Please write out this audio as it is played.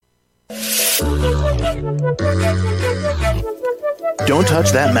Don't touch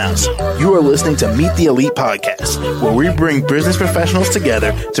that mouse. You are listening to Meet the Elite Podcast, where we bring business professionals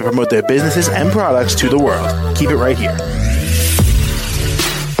together to promote their businesses and products to the world. Keep it right here.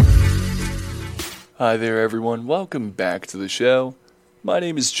 Hi there, everyone. Welcome back to the show. My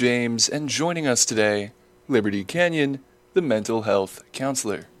name is James, and joining us today, Liberty Kenyon, the mental health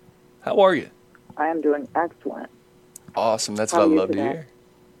counselor. How are you? I am doing excellent. Awesome. That's what I love to hear.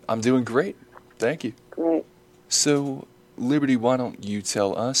 I'm doing great. Thank you. Great. So, Liberty, why don't you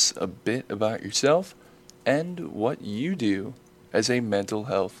tell us a bit about yourself and what you do as a mental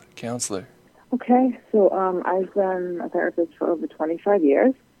health counselor? Okay, so I've been a therapist for over 25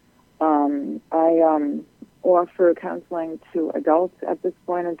 years. I offer counseling to adults at this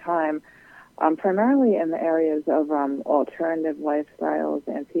point in time, primarily in the areas of alternative lifestyles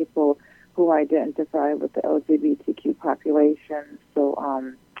and people who identify with the LGBTQ population. So,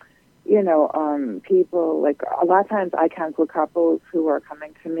 people, like a lot of times I counsel couples who are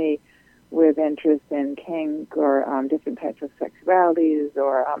coming to me with interest in kink or different types of sexualities,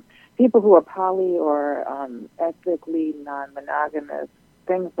 or people who are poly or ethically non-monogamous,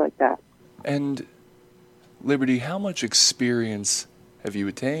 things like that. And, Liberty, how much experience have you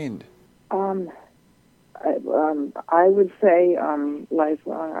attained? I would say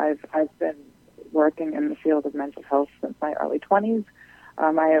lifelong. I've been working in the field of mental health since my early 20s.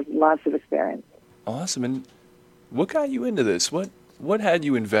 I have lots of experience. Awesome. And what got you into this? What had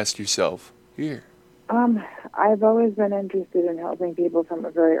you invest yourself here? I've always been interested in helping people from a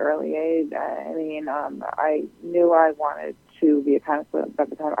very early age. I knew I wanted to be a counselor by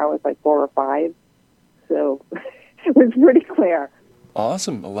the time I was like 4 or 5, so it was pretty clear.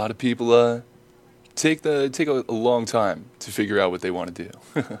 Awesome. A lot of people take a long time to figure out what they want to do.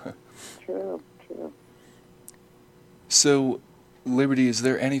 True. So, Liberty, is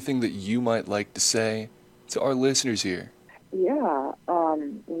there anything that you might like to say to our listeners here? Yeah,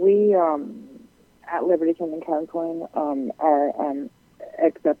 we at Liberty Kenyon Counseling are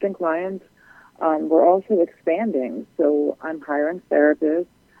accepting clients. We're also expanding, so I'm hiring therapists,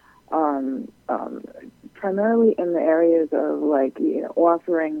 primarily in the areas of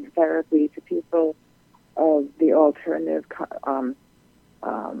offering therapy to people of the alternative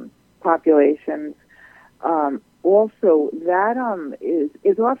populations. Also, that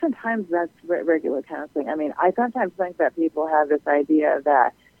is oftentimes that's regular counseling. I mean, I sometimes think that people have this idea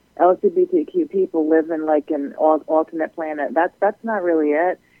that LGBTQ people live in like an alternate planet. That's not really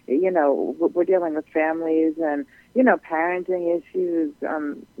it. We're dealing with families and, parenting issues.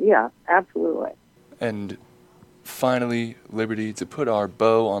 Yeah, absolutely. And finally, Liberty, to put our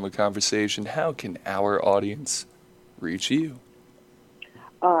bow on the conversation, how can our audience reach you?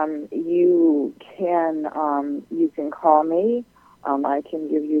 You can call me. I can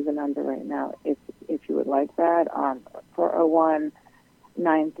give you the number right now if you would like that.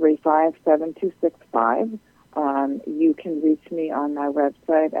 401-935-7265. You can reach me on my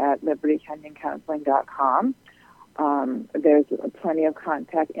website at libertykenyoncounseling.com. There's plenty of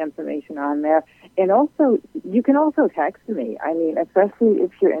contact information on there. And also, you can also text me. I mean, especially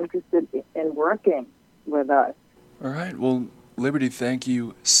if you're interested in working with us. All right. Well, Liberty, thank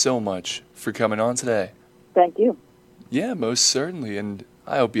you so much for coming on today. Thank you. Yeah, most certainly. And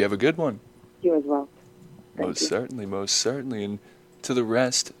I hope you have a good one. You as well. Most certainly. And to the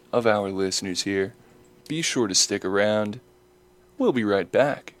rest of our listeners here, be sure to stick around. We'll be right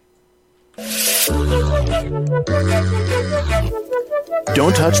back.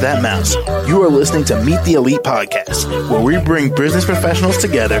 Don't touch that mouse. You are listening to Meet the Elite Podcast, where we bring business professionals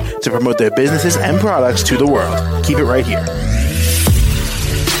together to promote their businesses and products to the world. Keep it right here.